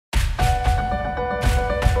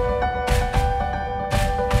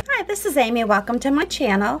is Amy. Welcome to my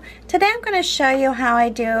channel. Today I'm going to show you how I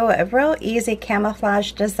do a real easy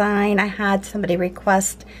camouflage design. I had somebody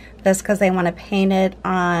request this because they want to paint it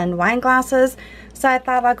on wine glasses. So I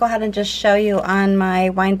thought I'll go ahead and just show you on my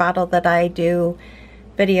wine bottle that I do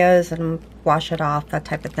videos and wash it off, that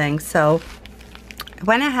type of thing. So I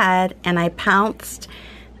went ahead and I pounced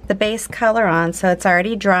the base color on, so it's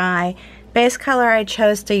already dry. Base color I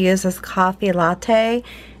chose to use is Coffee Latte,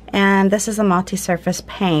 and this is a multi-surface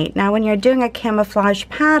paint. Now when you're doing a camouflage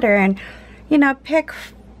pattern, you know, pick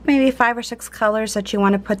maybe 5 or 6 colors that you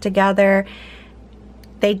want to put together.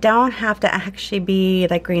 They don't have to actually be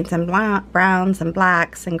like greens and browns and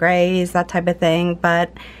blacks and grays, that type of thing,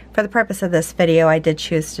 but for the purpose of this video I did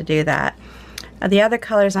choose to do that. The other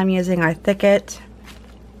colors I'm using are Thicket,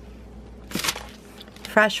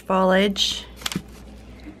 Fresh Foliage,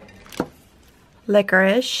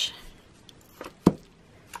 Licorice,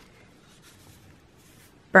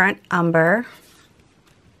 Burnt Umber,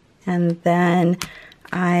 and then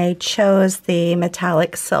I chose the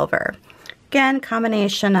Metallic Silver. Again,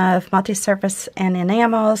 combination of multi-surface and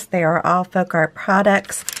enamels. They are all FolkArt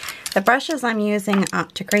products. The brushes I'm using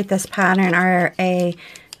to create this pattern are a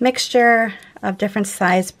mixture of different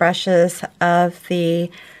size brushes of the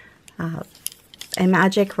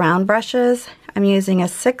Amagic round brushes. I'm using a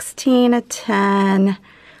 16, a 10,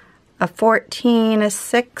 a 14, a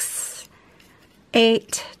 6,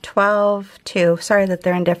 8, 12, 2. Sorry that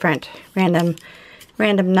they're in different random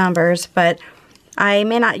numbers, but I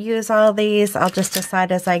may not use all these. I'll just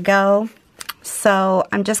decide as I go. So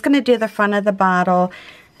I'm just going to do the front of the bottle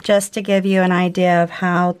just to give you an idea of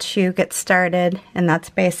how to get started, and that's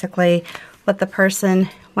basically what the person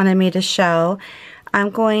wanted me to show. I'm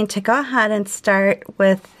going to go ahead and start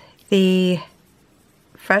with the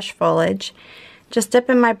Fresh Foliage. Just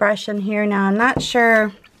dipping my brush in here. Now I'm not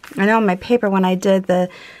sure, I know on my paper when I did the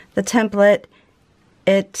template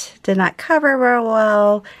it did not cover real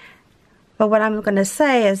well, but what I'm going to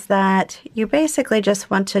say is that you basically just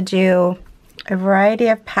want to do a variety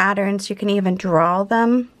of patterns. You can even draw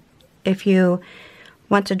them if you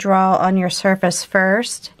want to draw on your surface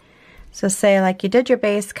first. So say like you did your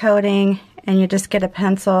base coating and you just get a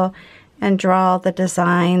pencil and draw the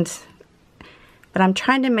designs. But I'm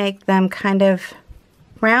trying to make them kind of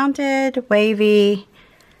rounded, wavy,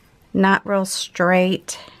 not real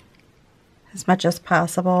straight as much as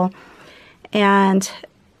possible. And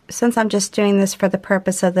since I'm just doing this for the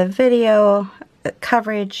purpose of the video,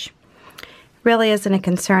 coverage really isn't a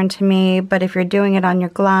concern to me, but if you're doing it on your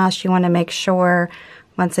glass, you want to make sure,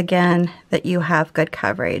 once again, that you have good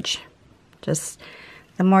coverage. Just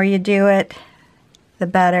the more you do it, the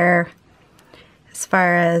better as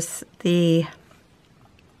far as the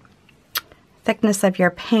thickness of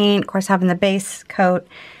your paint. Of course, having the base coat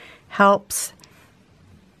helps.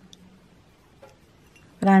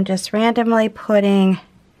 But I'm just randomly putting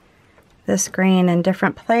this green in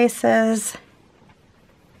different places.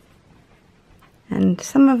 And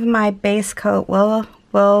some of my base coat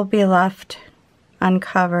will be left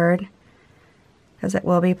uncovered because it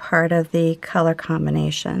will be part of the color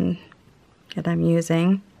combination that I'm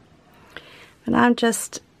using. And I'm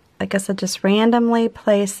just, like I said, just randomly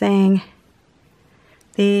placing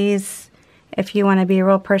these. If you want to be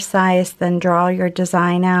real precise, then draw your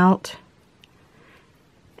design out.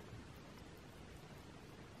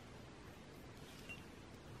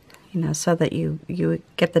 You know, so that you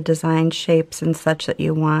get the design shapes and such that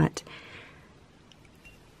you want.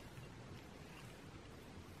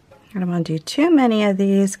 I don't want to do too many of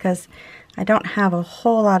these because I don't have a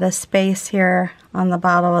whole lot of space here on the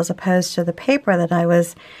bottle as opposed to the paper that I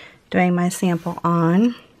was doing my sample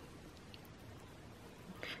on.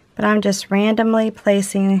 But I'm just randomly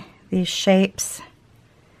placing these shapes.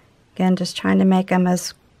 Again, just trying to make them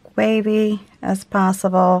as wavy as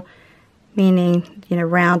possible, meaning, you know,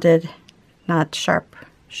 rounded, not sharp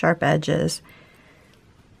edges.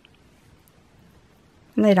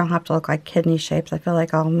 And they don't have to look like kidney shapes. I feel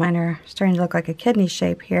like all mine are starting to look like a kidney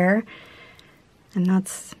shape here. And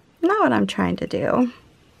that's not what I'm trying to do.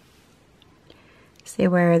 See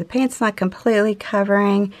where the paint's not completely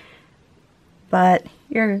covering, but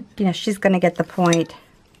she's going to get the point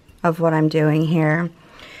of what I'm doing here.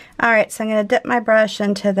 Alright, so I'm going to dip my brush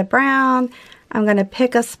into the brown. I'm going to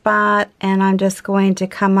pick a spot and I'm just going to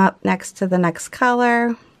come up next to the next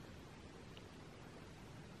color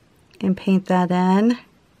and paint that in.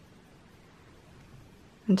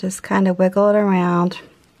 And just kind of wiggle it around.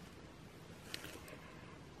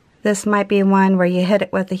 This might be one where you hit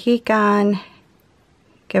it with a heat gun,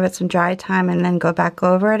 give it some dry time, and then go back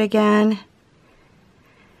over it again.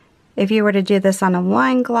 If you were to do this on a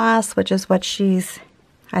wine glass, which is what she's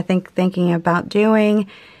I think thinking about doing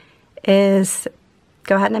is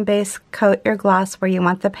go ahead and base coat your gloss where you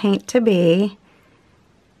want the paint to be,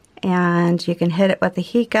 and you can hit it with a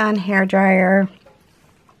heat gun, hair dryer,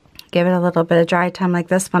 give it a little bit of dry time. Like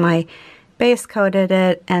this one, I base coated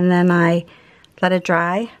it and then I let it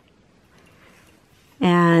dry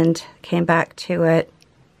and came back to it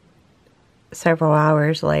several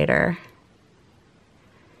hours later.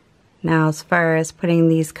 Now, as far as putting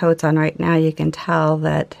these coats on right now, you can tell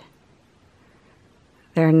that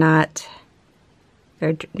they're not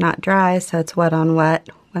dry, so it's wet on wet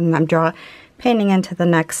when I'm painting into the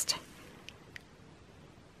next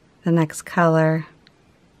color.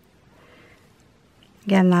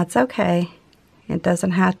 Again, that's okay. It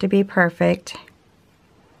doesn't have to be perfect.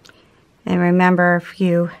 And remember, if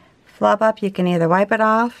you flub up, you can either wipe it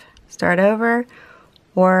off, start over,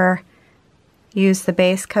 or use the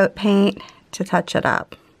base coat paint to touch it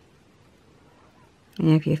up. And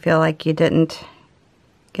if you feel like you didn't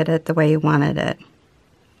get it the way you wanted it.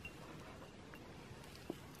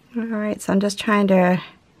 Alright, so I'm just trying to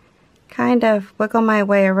kind of wiggle my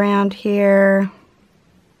way around here,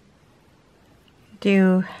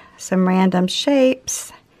 do some random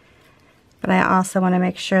shapes, but I also want to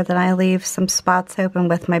make sure that I leave some spots open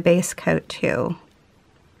with my base coat too.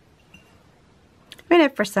 I mean,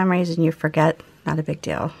 if for some reason you forget, not a big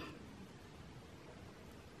deal.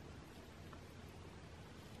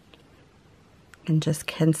 And just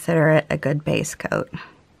consider it a good base coat.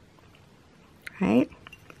 Right?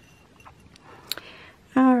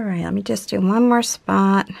 Alright, let me just do one more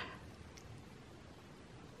spot.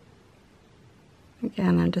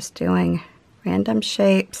 Again, I'm just doing random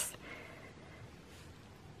shapes.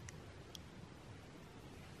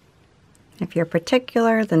 If you're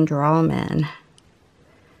particular, then draw them in.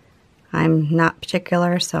 I'm not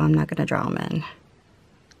particular, so I'm not going to draw them in.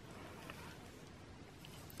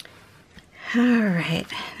 Alright,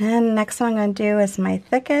 then next one I'm going to do is my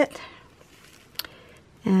thicket.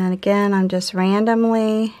 And again, I'm just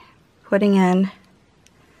randomly putting in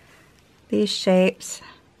these shapes.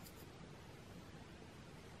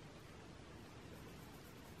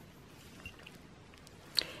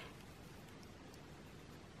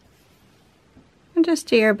 And just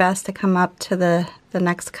do your best to come up to the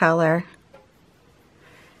next color.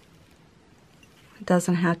 It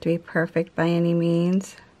doesn't have to be perfect by any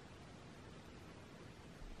means.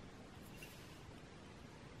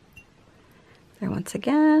 There, once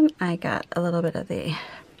again, I got a little bit of the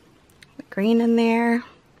green in there.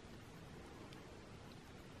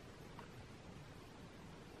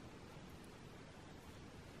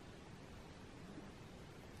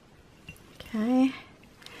 Okay.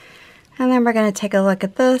 And then we're going to take a look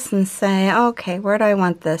at this and say, okay, where do I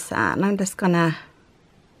want this at? And I'm just going to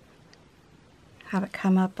have it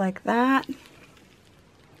come up like that.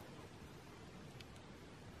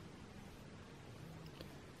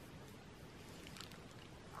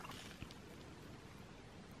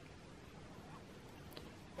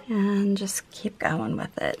 And just keep going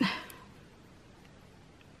with it.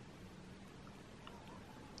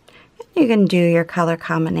 You can do your color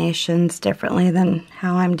combinations differently than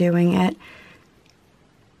how I'm doing it.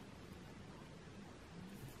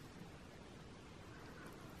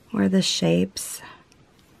 Or the shapes.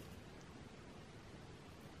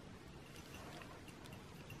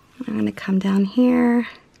 I'm going to come down here,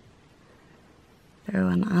 throw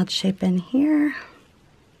an odd shape in here.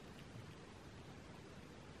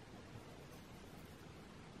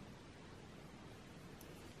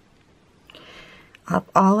 If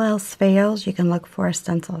all else fails, you can look for a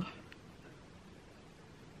stencil.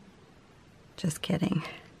 Just kidding.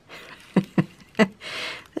 It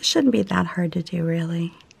shouldn't be that hard to do,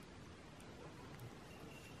 really.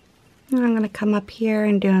 And I'm going to come up here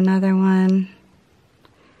and do another one.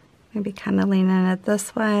 Maybe kind of leaning it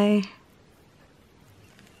this way.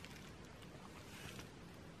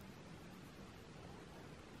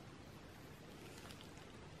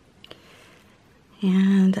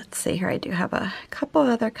 And let's see here, I do have a couple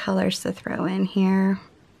other colors to throw in here.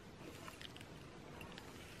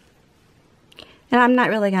 And I'm not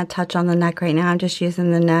really going to touch on the neck right now. I'm just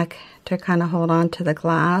using the neck to kind of hold on to the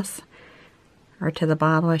glass, or to the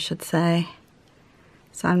bottle, I should say.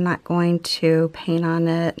 So I'm not going to paint on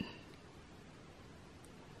it.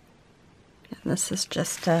 And this is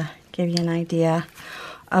just to give you an idea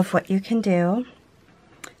of what you can do.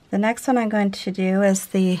 The next one I'm going to do is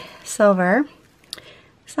the silver.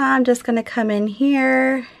 So I'm just going to come in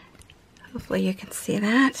here, hopefully you can see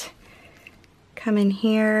that, come in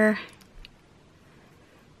here,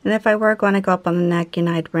 and if I were going to go up on the neck, you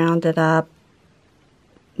know, I'd round it up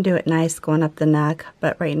do it nice going up the neck,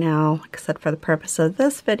 but right now, like I said, for the purpose of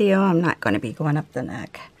this video, I'm not going to be going up the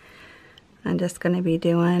neck. I'm just going to be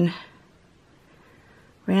doing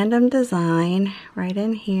random design right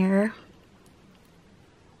in here.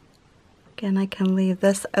 Again, I can leave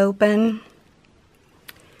this open.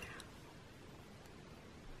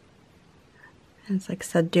 And like I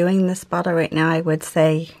said, doing this bottle right now, I would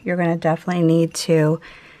say you're going to definitely need to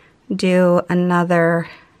do another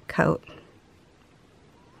coat.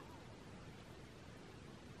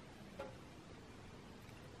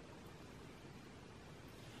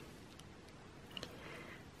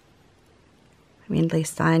 I mean, at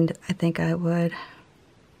least I think I would.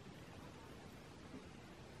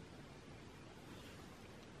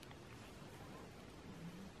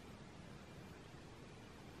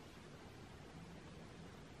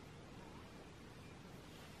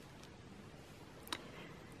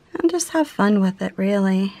 And just have fun with it,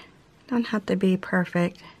 really. Don't have to be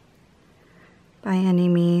perfect by any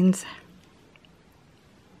means.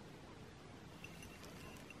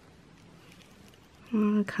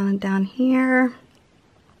 Kind of down here.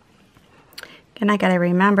 And I gotta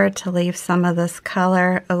remember to leave some of this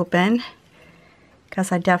color open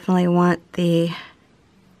because I definitely want the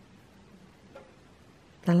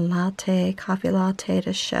latte, coffee latte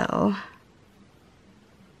to show.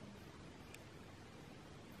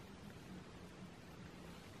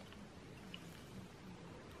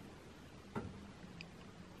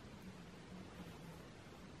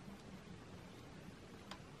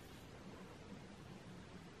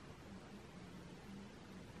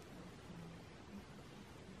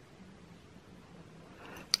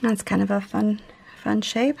 That's kind of a fun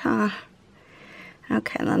shape, huh?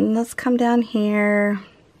 Okay, then let's come down here.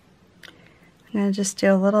 I'm going to just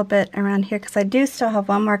do a little bit around here because I do still have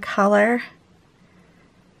one more color.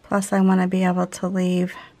 Plus I want to be able to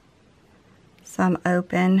leave some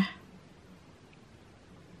open.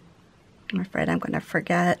 I'm afraid I'm going to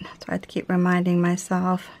forget, so I have to keep reminding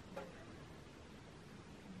myself.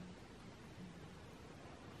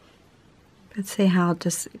 But see how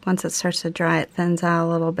just once it starts to dry, it thins out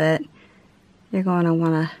a little bit. You're going to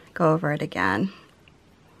want to go over it again.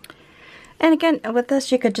 And again, with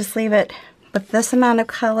this, you could just leave it with this amount of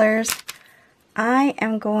colors. I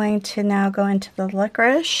am going to now go into the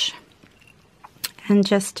licorice and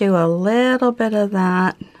just do a little bit of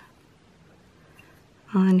that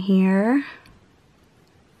on here.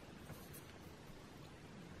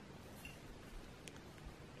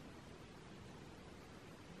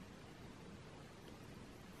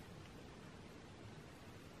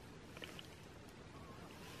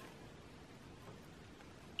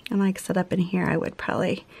 And like I said, up in here, I would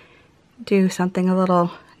probably do something a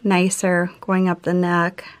little nicer going up the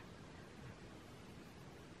neck.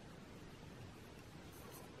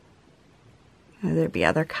 And there'd be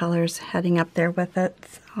other colors heading up there with it.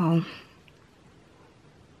 So. And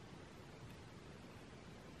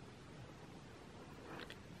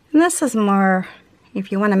this is more,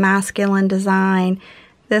 if you want a masculine design,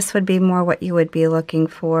 this would be more what you would be looking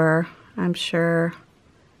for, I'm sure.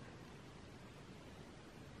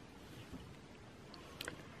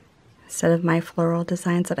 Instead of my floral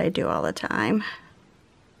designs that I do all the time.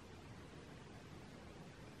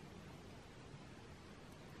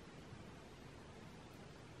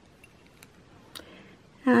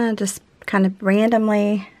 Just kind of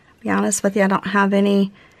randomly, be honest with you, I don't have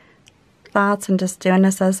any thoughts. I'm just doing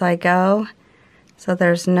this as I go. So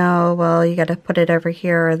there's no, well, you got to put it over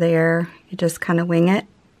here or there. You just kind of wing it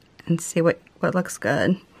and see what looks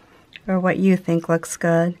good or what you think looks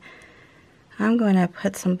good. I'm going to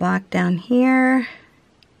put some black down here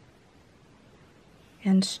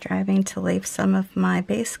and striving to leave some of my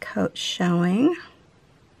base coat showing.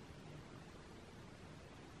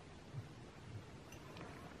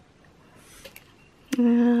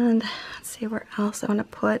 And let's see where else I want to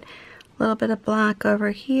put a little bit of black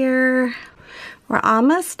over here. We're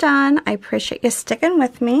almost done. I appreciate you sticking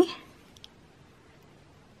with me.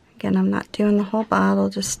 Again, I'm not doing the whole bottle,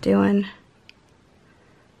 just doing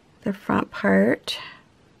the front part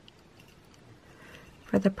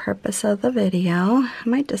for the purpose of the video. I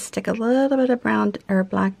might just stick a little bit of brown or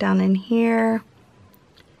black down in here.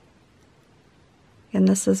 And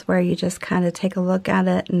this is where you just kind of take a look at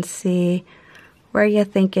it and see where you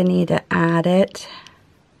think you need to add it.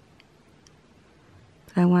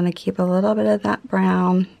 I want to keep a little bit of that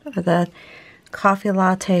brown or the coffee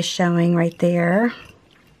latte showing right there.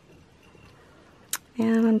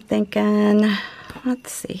 And I'm thinking,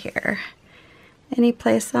 let's see here. Any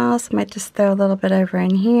place else? I might just throw a little bit over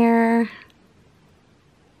in here.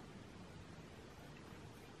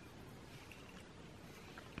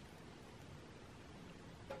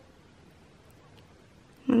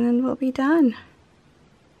 and we'll be done.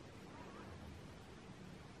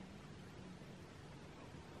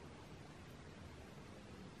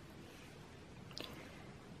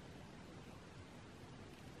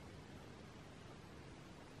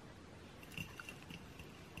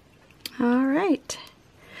 All right,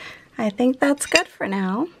 I think that's good for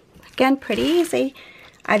now. Again, pretty easy.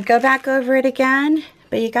 I'd go back over it again,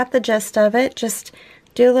 but you got the gist of it. Just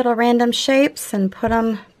do little random shapes and put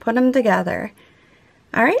them together.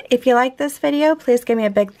 All right, if you like this video, please give me a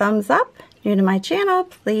big thumbs up. New to my channel,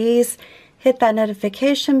 please hit that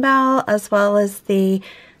notification bell as well as the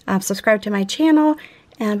subscribe to my channel.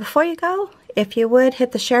 And before you go, if you would,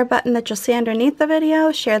 hit the share button that you'll see underneath the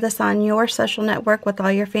video. Share this on your social network with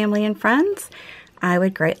all your family and friends. I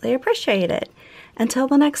would greatly appreciate it. Until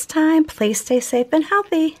the next time, please stay safe and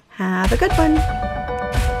healthy. Have a good one.